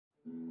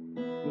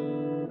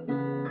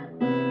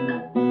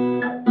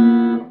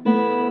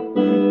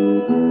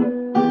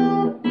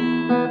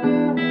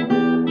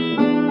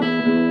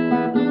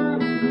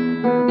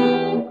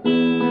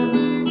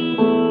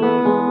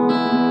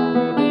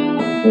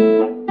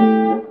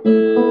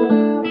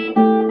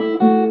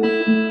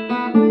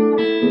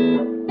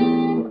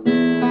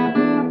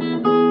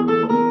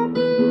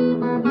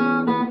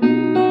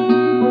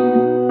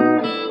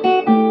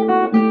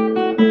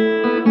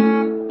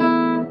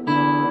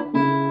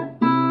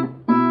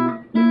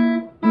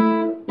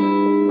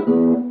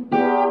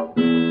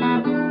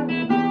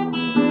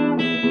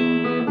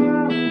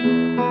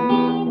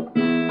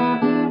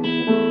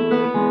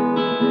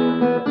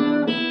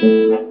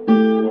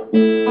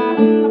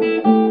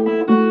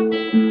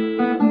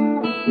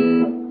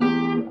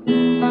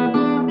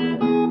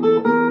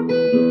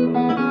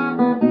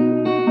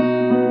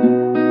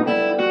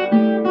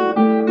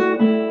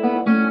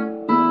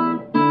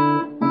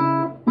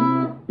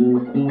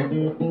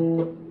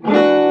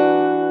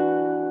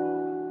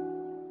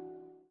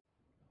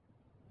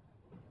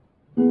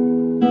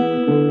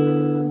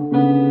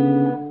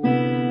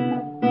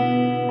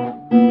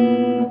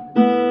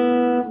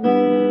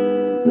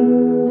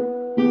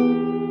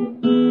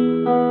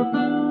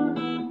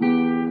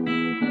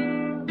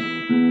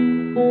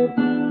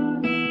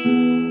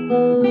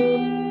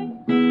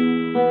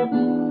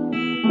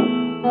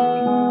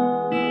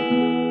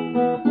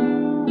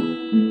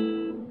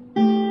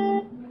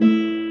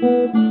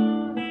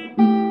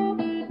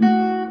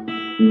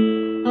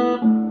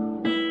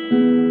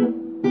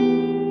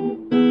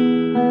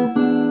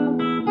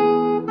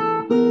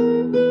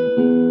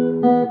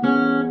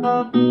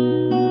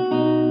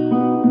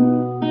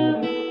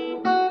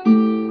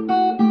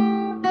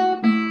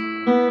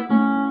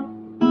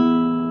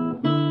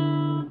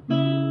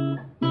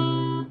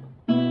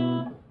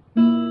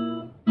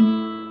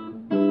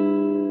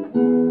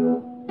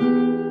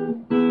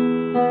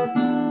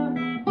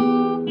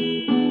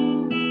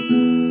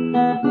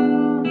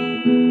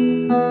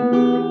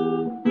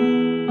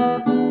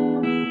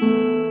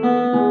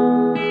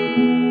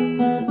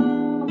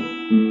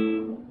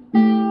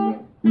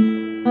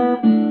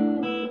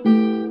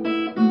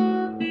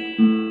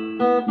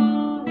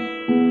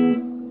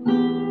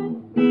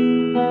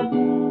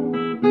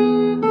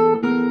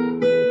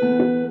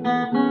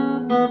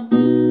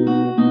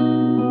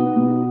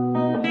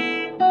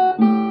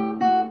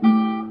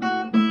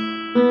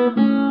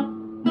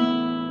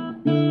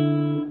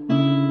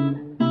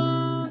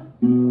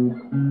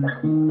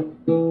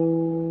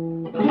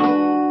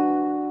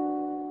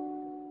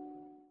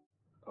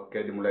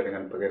Oke, dimulai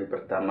dengan bagian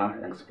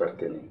pertama yang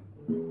seperti ini.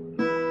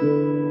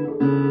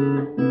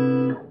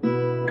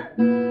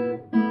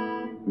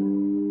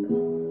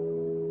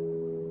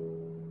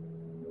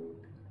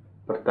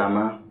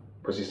 Pertama,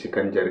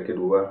 posisikan jari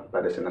kedua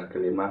pada senar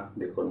kelima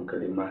di kolom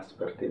kelima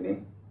seperti ini.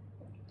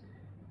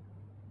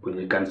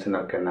 Bunyikan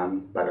senar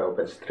keenam pada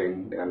open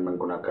string dengan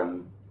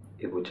menggunakan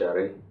ibu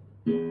jari.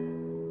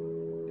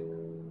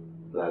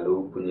 Lalu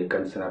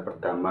bunyikan senar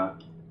pertama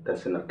dan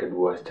senar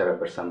kedua secara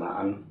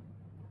bersamaan.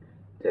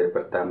 Jari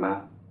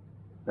pertama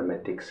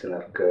memetik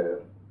senar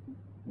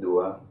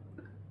kedua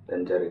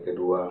dan jari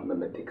kedua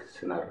memetik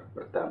senar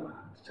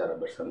pertama secara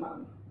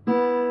bersamaan.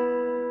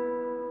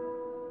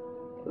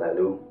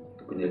 Lalu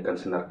bunyikan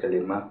senar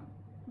kelima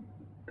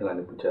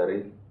dengan ibu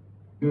jari.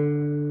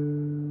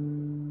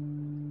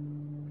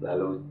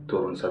 Lalu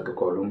turun satu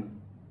kolom.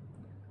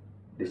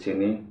 Di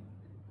sini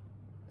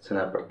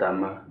senar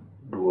pertama,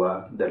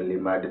 2, dan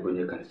 5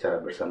 dibunyikan secara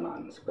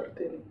bersamaan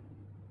seperti ini.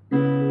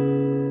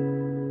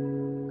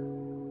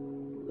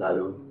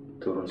 Lalu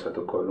turun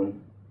satu kolom.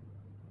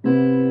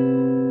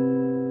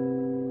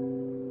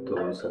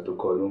 Turun satu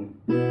kolom.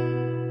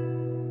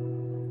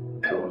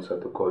 Turun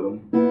satu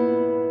kolom.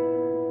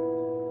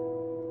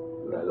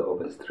 Lalu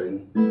open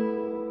string.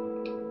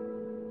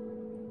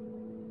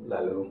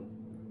 Lalu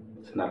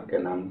senar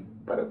keenam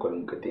pada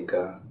kolom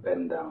ketiga,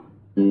 bend down.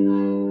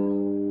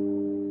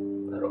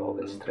 Lalu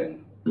open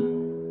string.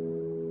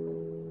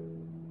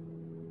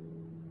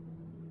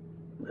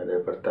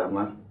 Dari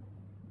pertama,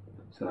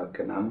 senar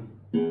keenam,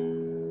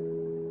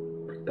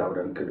 pertama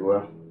dan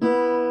kedua,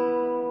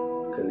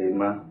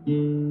 kelima,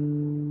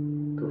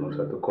 turun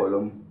satu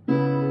kolom,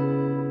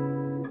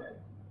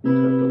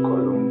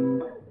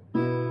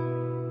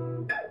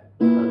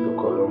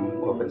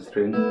 open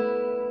string,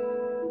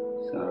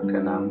 senar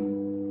keenam,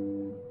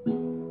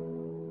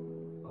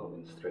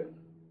 open string.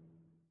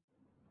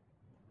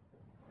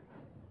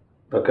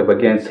 Pada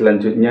bagian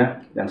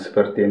selanjutnya yang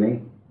seperti ini.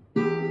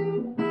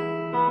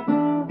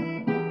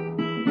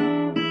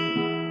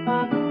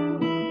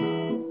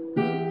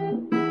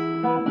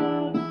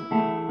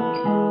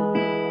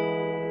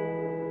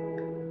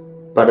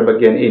 Pada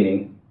bagian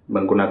ini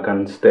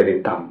menggunakan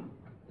steady thumb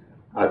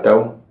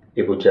atau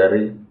ibu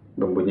jari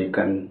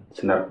membunyikan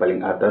senar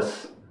paling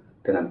atas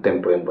dengan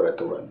tempo yang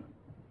beraturan.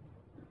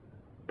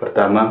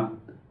 Pertama,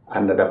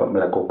 Anda dapat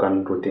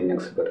melakukan rutin yang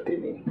seperti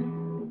ini.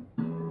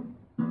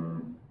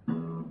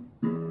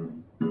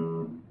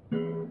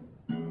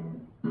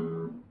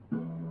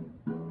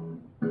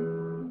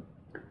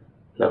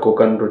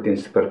 Lakukan rutin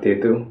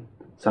seperti itu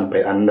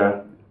sampai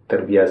Anda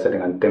terbiasa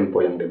dengan tempo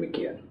yang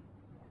demikian.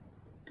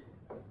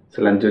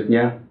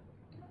 Selanjutnya,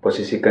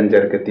 posisikan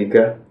jari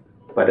ketiga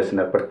pada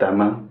senar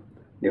pertama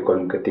di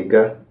kolom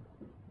ketiga,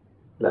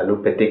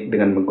 lalu petik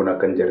dengan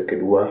menggunakan jari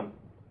kedua,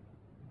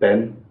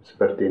 pen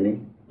seperti ini.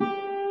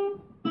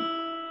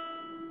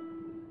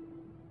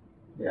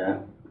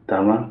 Ya,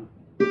 pertama,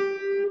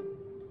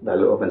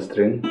 lalu open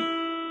string,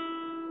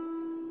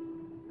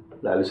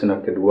 lalu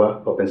senar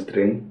kedua, open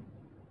string,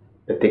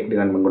 petik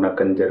dengan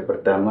menggunakan jari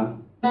pertama,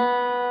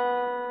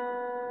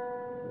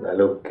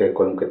 lalu ke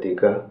kolom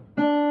ketiga,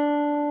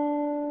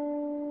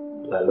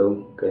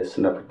 lalu ke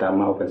senar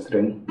pertama, open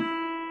string,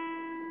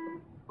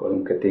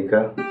 kolom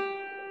ketiga,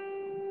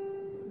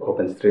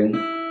 open string,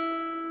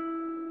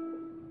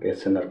 ke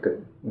senar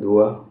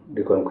kedua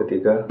di kolom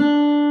ketiga,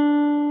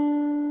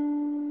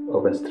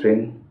 open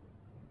string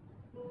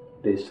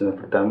di senar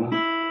pertama,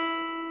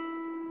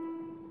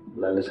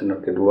 lalu senar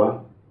kedua,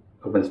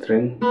 open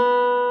string,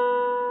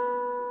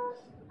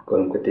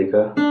 kolom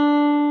ketiga,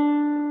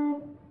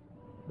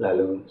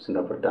 lalu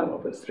senar pertama,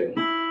 open string.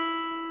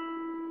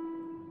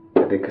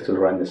 Jadi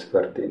keseluruhannya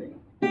seperti ini.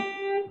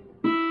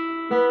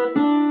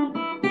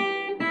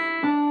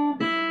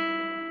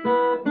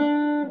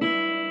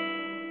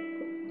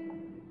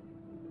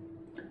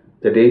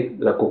 Jadi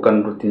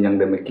lakukan rutin yang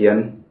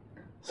demikian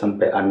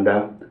sampai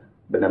Anda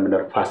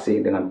benar-benar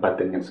fasih dengan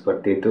pattern yang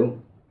seperti itu.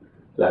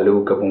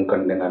 Lalu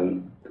gabungkan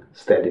dengan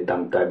steady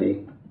thumb tadi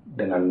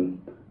dengan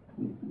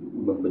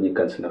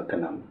membunyikan senar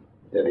keenam.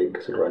 Jadi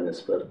keseluruhannya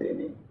seperti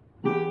ini.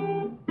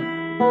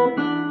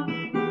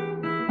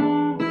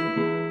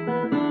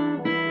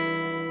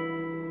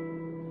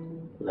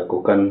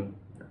 Lakukan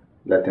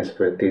latihan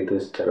seperti itu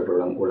secara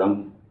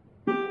berulang-ulang.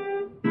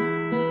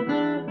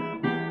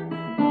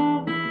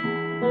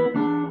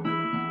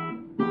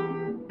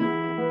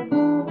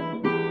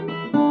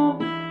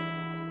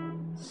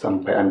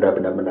 Sampai Anda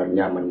benar-benar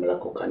nyaman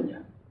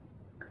melakukannya.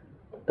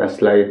 Dan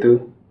setelah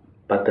itu,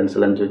 pattern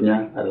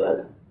selanjutnya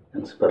adalah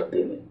yang seperti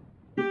ini.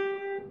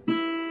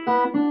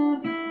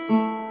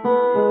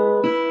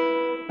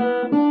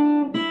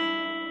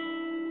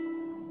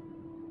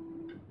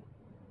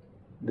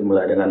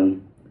 Dimulai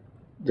dengan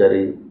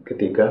jari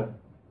ketiga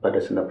pada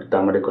senar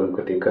pertama di kolom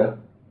ketiga,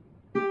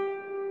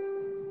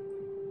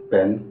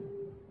 bend,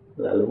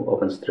 lalu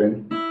open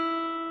string,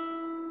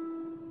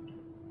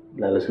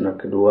 lalu senar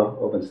kedua,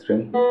 open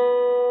string,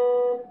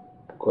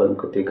 kolom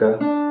ketiga,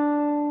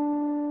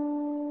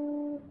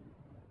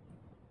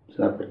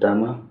 senar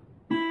pertama,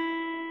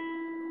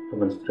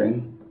 open string,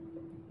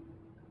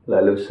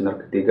 lalu senar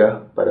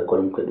ketiga pada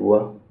kolom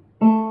kedua,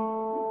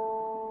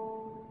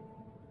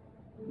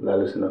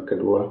 lalu senar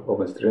kedua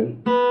open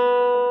string,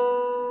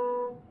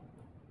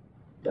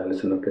 lalu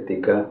senar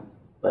ketiga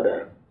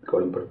pada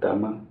kolom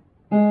pertama,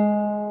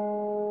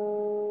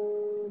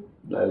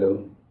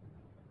 lalu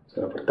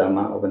senar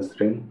pertama open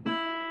string,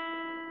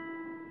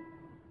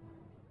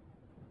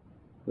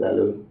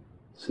 lalu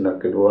senar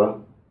kedua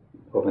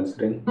open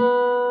string,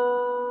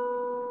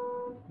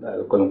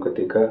 lalu kolom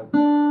ketiga,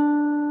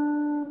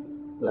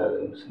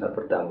 lalu senar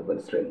pertama open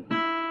string.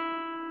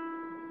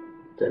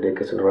 Jadi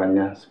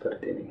keseluruhannya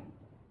seperti ini.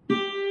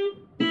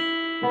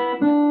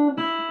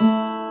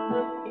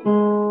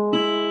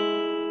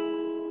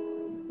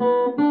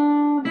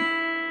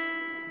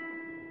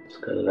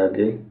 Sekali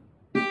lagi.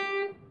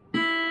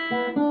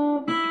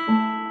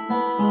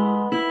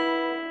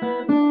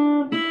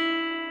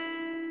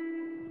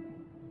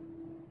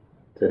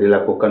 Jadi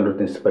lakukan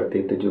rutin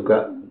seperti itu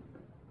juga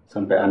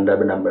sampai Anda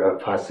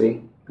benar-benar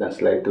fasih, dan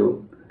setelah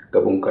itu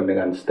gabungkan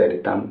dengan steady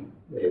thumb,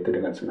 yaitu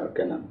dengan senar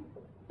ke-6.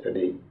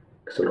 Jadi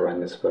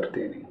keseluruhannya seperti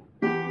ini.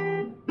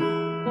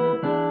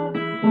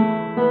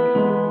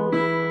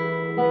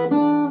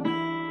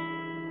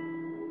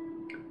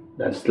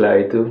 Dan setelah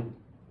itu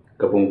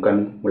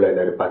gabungkan mulai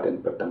dari paten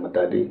pertama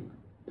tadi,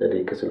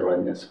 jadi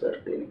keseluruhannya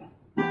seperti ini.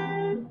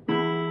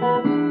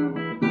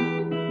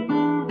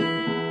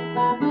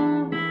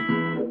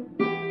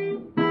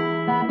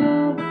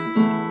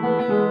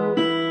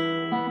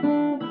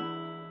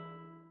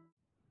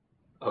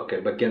 Oke,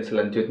 bagian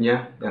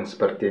selanjutnya yang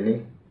seperti ini.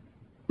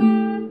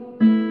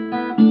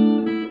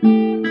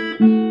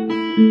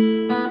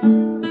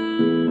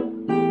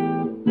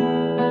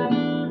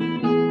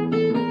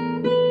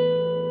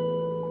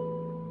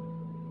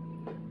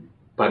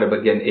 Pada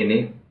bagian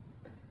ini,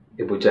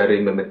 ibu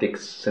jari memetik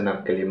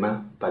senar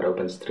kelima pada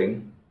open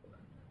string.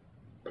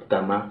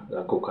 Pertama,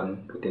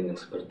 lakukan rutin yang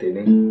seperti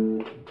ini.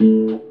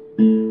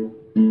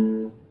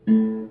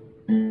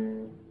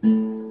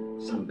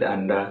 Sampai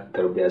Anda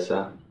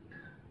terbiasa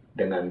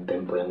dengan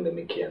tempo yang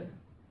demikian.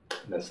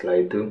 Dan setelah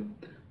itu,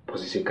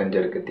 posisikan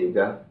jari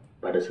ketiga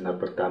pada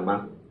senar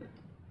pertama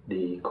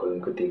di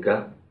kolom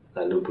ketiga,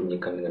 lalu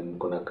bunyikan dengan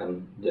menggunakan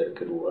jari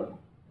kedua,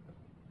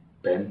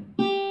 pen,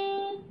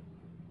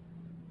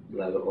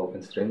 lalu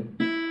open string,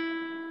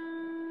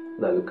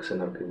 lalu ke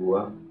senar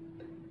kedua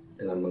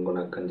dengan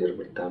menggunakan jari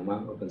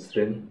pertama, open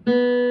string,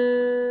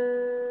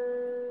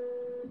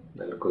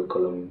 lalu ke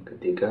kolom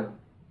ketiga,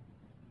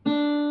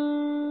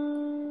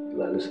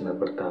 lalu senar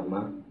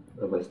pertama,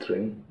 open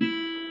string,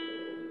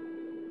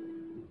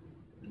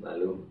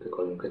 lalu ke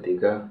kolom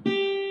ketiga,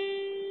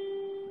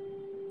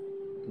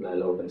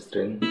 lalu open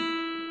string,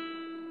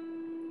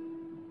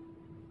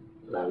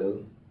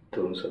 lalu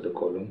turun satu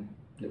kolom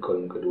di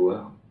kolom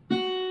kedua,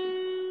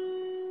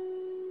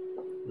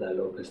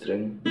 lalu open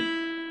string,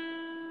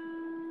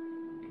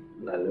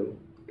 lalu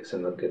ke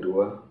senar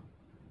kedua,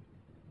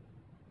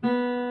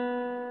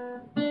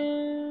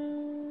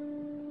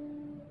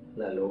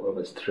 lalu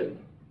open string.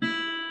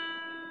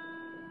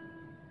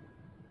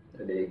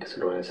 Jadi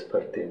keseluruhannya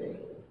seperti ini.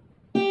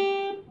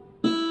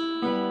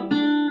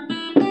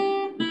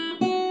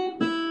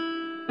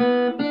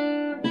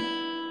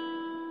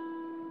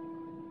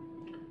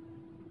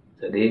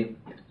 Jadi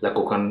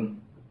lakukan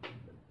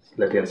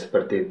latihan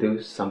seperti itu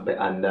sampai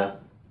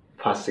Anda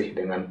fasih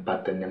dengan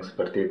pattern yang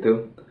seperti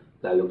itu,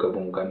 lalu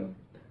gabungkan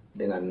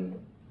dengan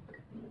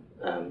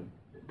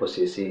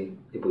posisi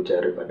ibu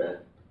jari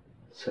pada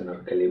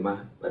senar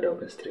kelima pada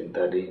open string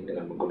tadi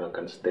dengan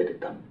menggunakan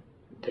steady thumb.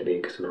 Jadi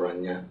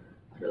keseluruhannya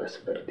adalah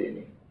seperti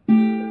ini.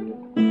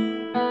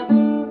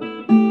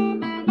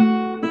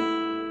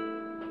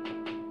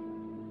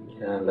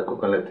 Ya,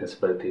 lakukan latihan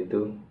seperti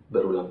itu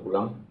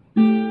berulang-ulang.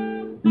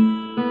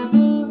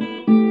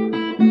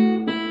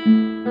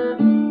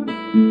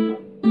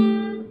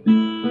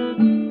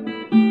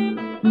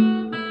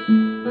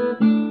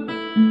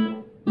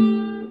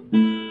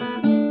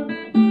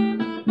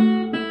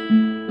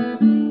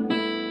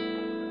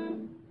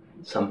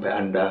 Sampai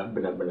Anda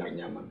benar-benar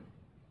nyaman.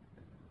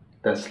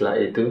 Dan setelah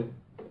itu,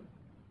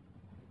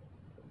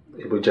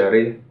 ibu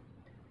jari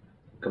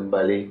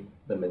kembali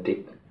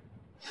memetik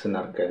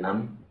senar ke-6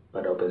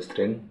 pada open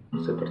string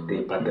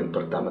seperti pattern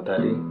pertama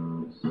tadi,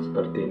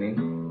 seperti ini.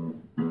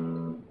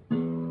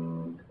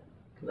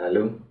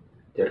 Lalu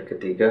jari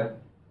ketiga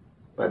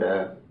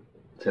pada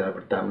senar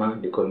pertama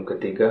di kolom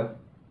ketiga,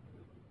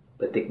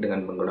 petik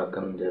dengan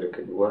menggunakan jari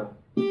kedua,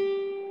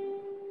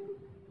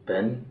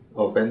 pen,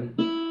 open,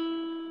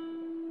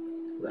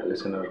 lalu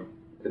senar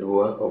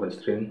kedua open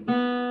string,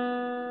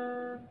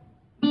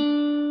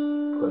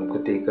 kolom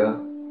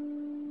ketiga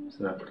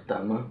senar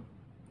pertama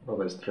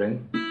open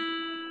string,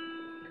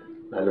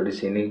 lalu di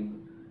sini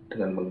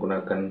dengan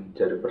menggunakan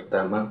jari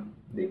pertama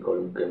di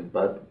kolom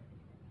keempat,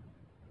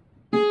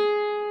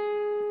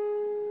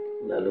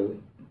 lalu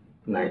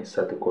naik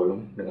satu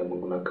kolom dengan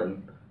menggunakan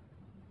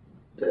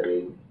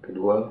jari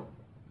kedua,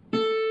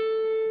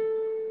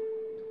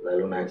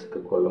 lalu naik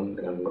satu kolom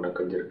dengan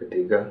menggunakan jari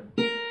ketiga,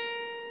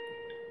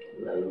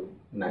 lalu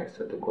naik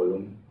satu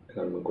kolom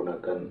dengan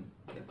menggunakan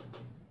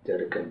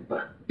jari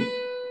keempat.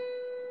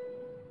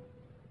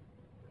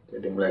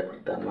 Jadi mulai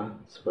pertama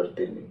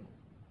seperti ini.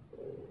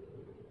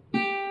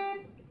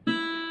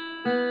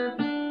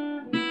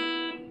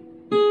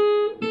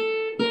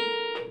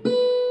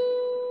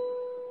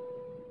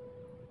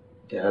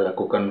 Ya,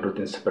 lakukan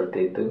rutin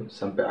seperti itu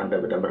sampai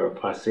Anda benar-benar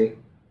fasih,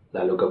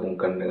 lalu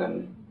gabungkan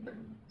dengan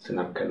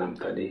senar keenam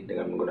tadi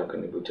dengan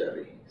menggunakan ibu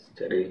jari.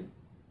 Jadi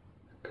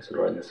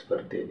keseluruhannya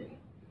seperti ini.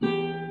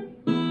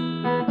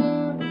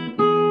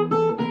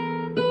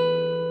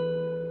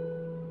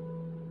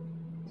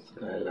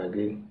 Sekali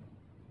lagi.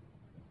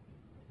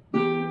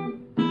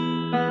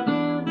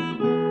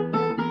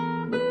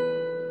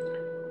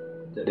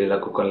 Jadi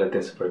lakukan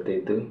latihan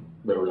seperti itu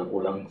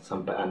berulang-ulang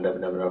sampai Anda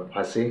benar-benar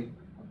fasih.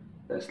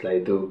 Dan setelah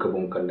itu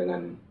gabungkan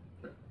dengan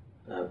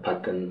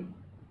pattern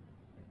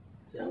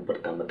yang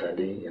pertama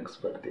tadi, yang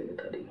seperti ini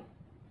tadi.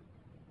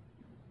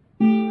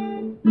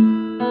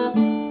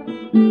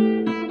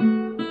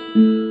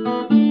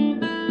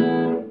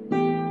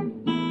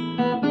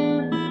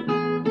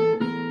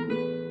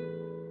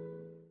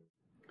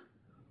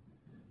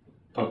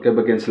 Oke,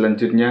 bagian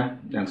selanjutnya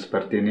yang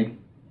seperti ini.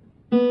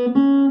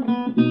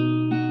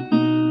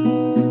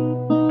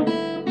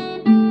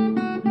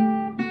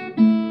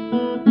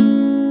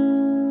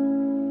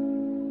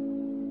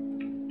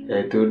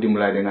 Yaitu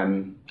dimulai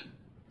dengan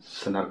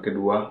senar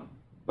kedua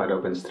pada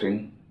open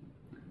string,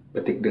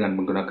 petik dengan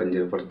menggunakan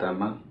jari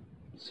pertama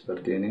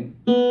seperti ini,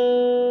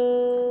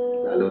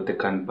 lalu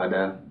tekan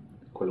pada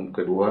kolom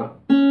kedua,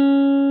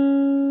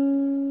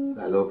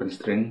 lalu open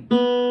string,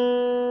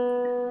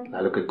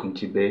 lalu ke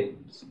kunci B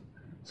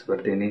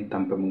seperti ini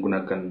tanpa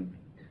menggunakan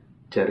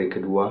jari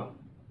kedua,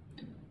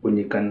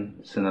 bunyikan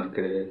senar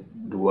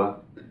kedua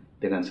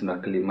dengan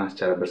senar kelima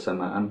secara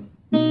bersamaan.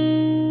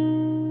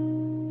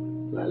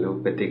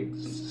 Lalu petik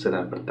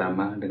senar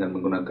pertama dengan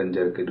menggunakan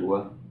jari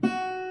kedua,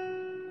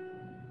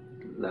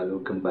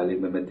 lalu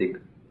kembali memetik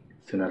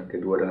senar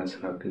kedua dengan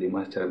senar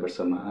kelima secara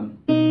bersamaan,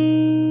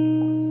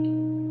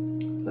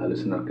 lalu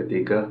senar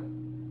ketiga,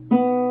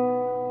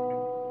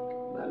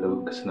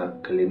 lalu ke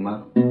senar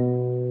kelima,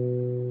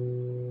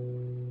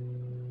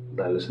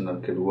 lalu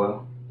senar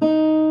kedua,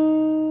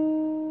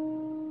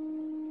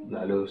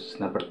 lalu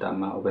senar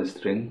pertama open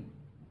string,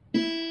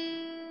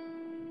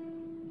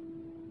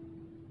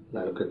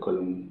 lalu ke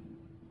kolom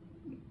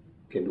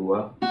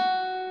kedua,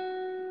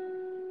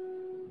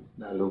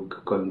 lalu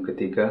ke kolom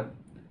ketiga,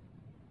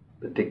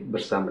 petik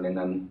bersama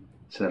dengan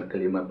senar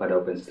kelima pada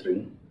open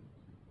string,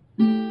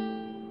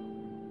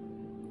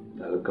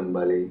 lalu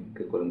kembali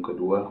ke kolom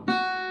kedua,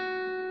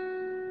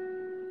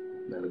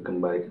 lalu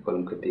kembali ke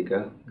kolom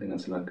ketiga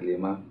dengan senar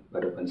kelima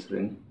pada open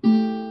string,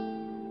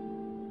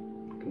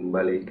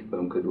 kembali ke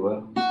kolom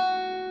kedua,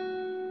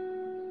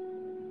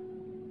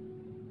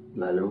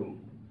 lalu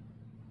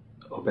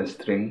open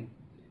string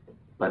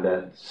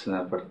pada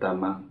senar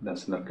pertama dan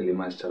senar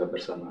kelima secara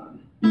bersamaan,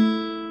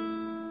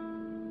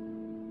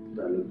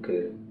 lalu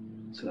ke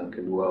senar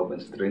kedua open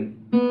string,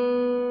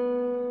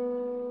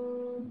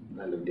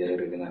 lalu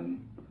diakhiri dengan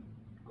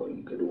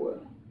kolom kedua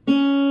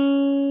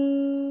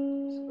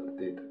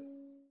seperti itu.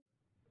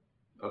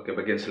 Oke,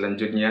 bagian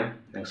selanjutnya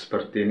yang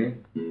seperti ini.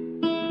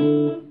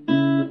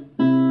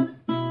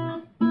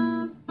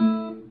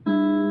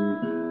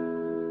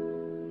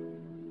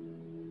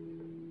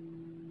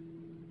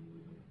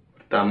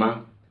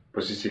 Pertama,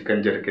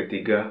 posisikan jari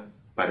ketiga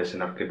pada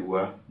senar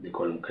kedua di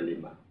kolom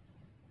kelima.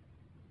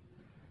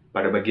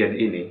 Pada bagian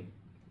ini,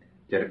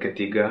 jari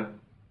ketiga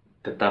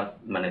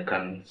tetap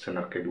menekan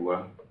senar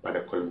kedua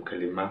pada kolom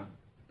kelima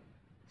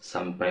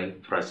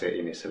sampai frase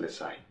ini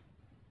selesai.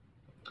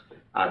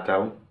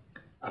 Atau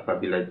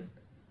apabila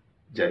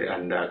jari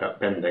Anda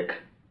agak pendek,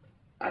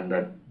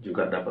 Anda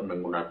juga dapat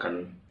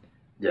menggunakan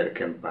jari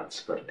keempat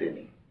seperti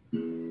ini.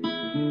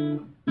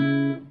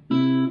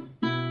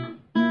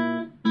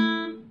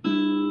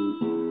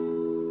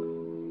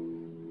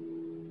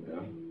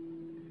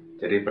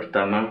 Jadi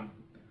pertama,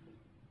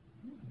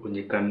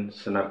 bunyikan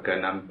senar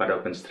keenam pada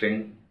open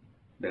string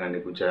dengan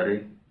ibu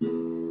jari,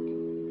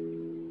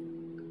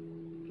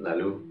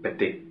 lalu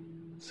petik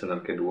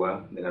senar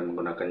kedua dengan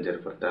menggunakan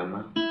jari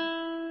pertama,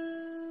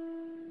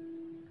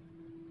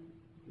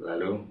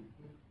 lalu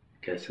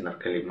ke senar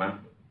kelima,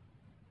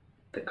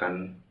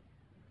 tekan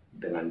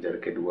dengan jari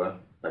kedua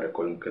pada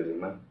kolom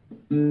kelima,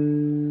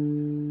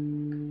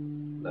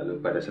 lalu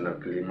pada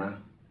senar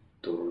kelima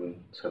turun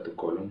satu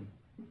kolom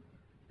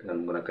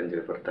dengan menggunakan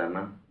jari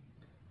pertama,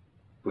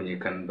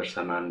 bunyikan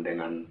bersamaan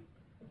dengan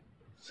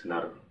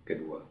senar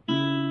kedua,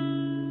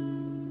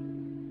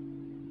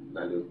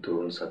 lalu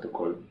turun satu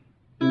kolom,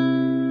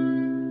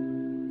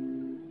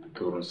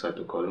 turun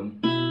satu kolom,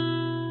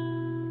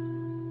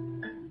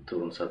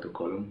 turun satu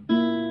kolom,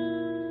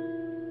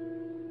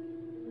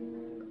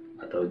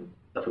 atau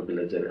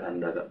apabila jari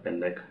Anda agak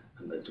pendek,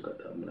 Anda juga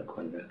dapat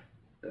melakukannya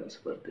dengan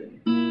seperti ini.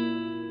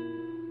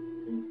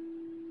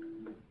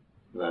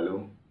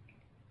 Lalu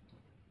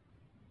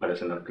pada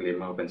senar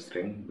kelima open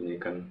string,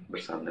 bunyikan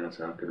bersama dengan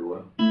senar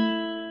kedua,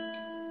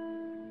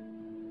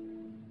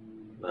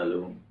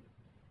 lalu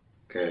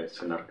ke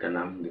senar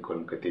ke-6 di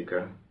kolom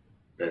ketiga,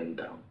 bend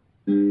down,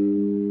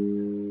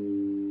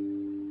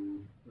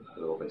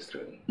 lalu open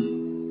string.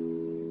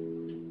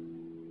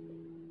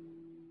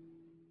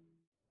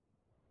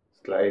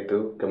 Setelah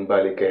itu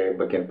kembali ke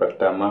bagian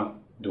pertama,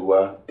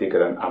 2,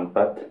 3, dan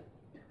 4,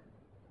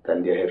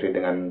 dan diakhiri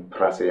dengan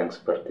frase yang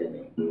seperti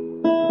ini.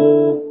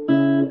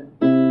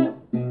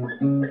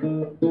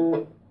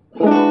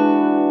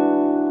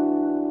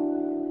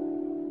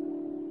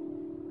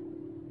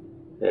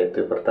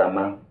 Yaitu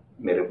pertama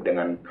mirip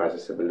dengan frase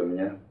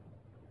sebelumnya,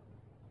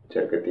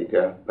 jari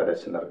ketiga pada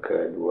senar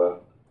ke-2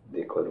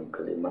 di kolom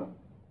ke-5.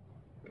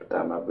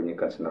 Pertama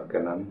bunyikan senar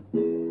ke-6,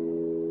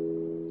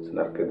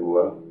 senar ke-2,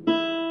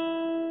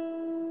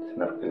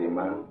 senar ke-5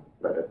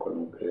 pada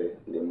kolom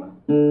ke-5,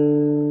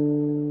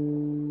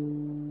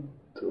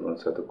 turun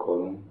 1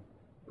 kolom,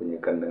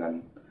 bunyikan dengan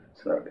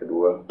senar ke-2,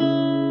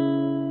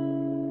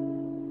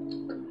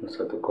 turun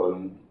 1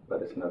 kolom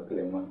pada senar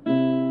ke-5,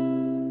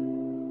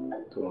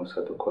 turun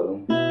 1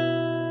 kolom.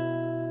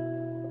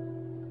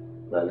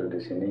 Lalu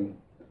di sini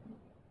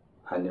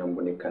hanya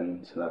membunyikan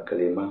senar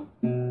ke-5,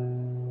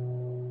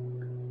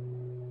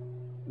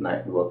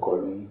 naik 2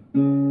 kolom,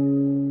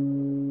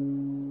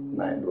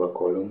 naik 2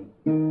 kolom,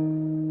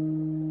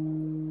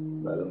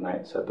 lalu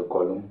naik 1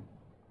 kolom,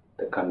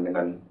 tekan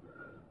dengan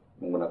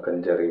menggunakan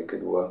jari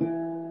kedua,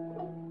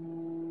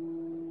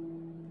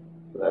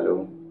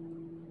 lalu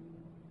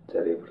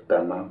jari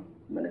pertama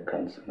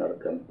menekan senar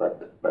ke-4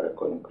 pada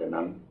kolom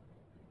ke-6,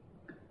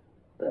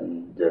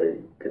 dan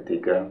jari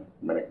ketiga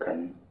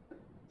menekan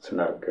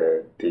senar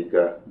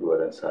ke-3,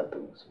 2, dan 1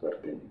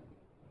 seperti ini,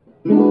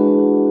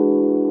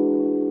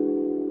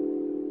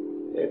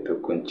 yaitu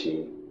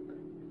kunci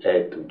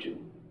E7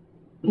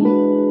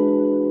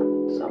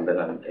 sama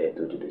dengan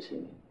E7 di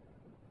sini.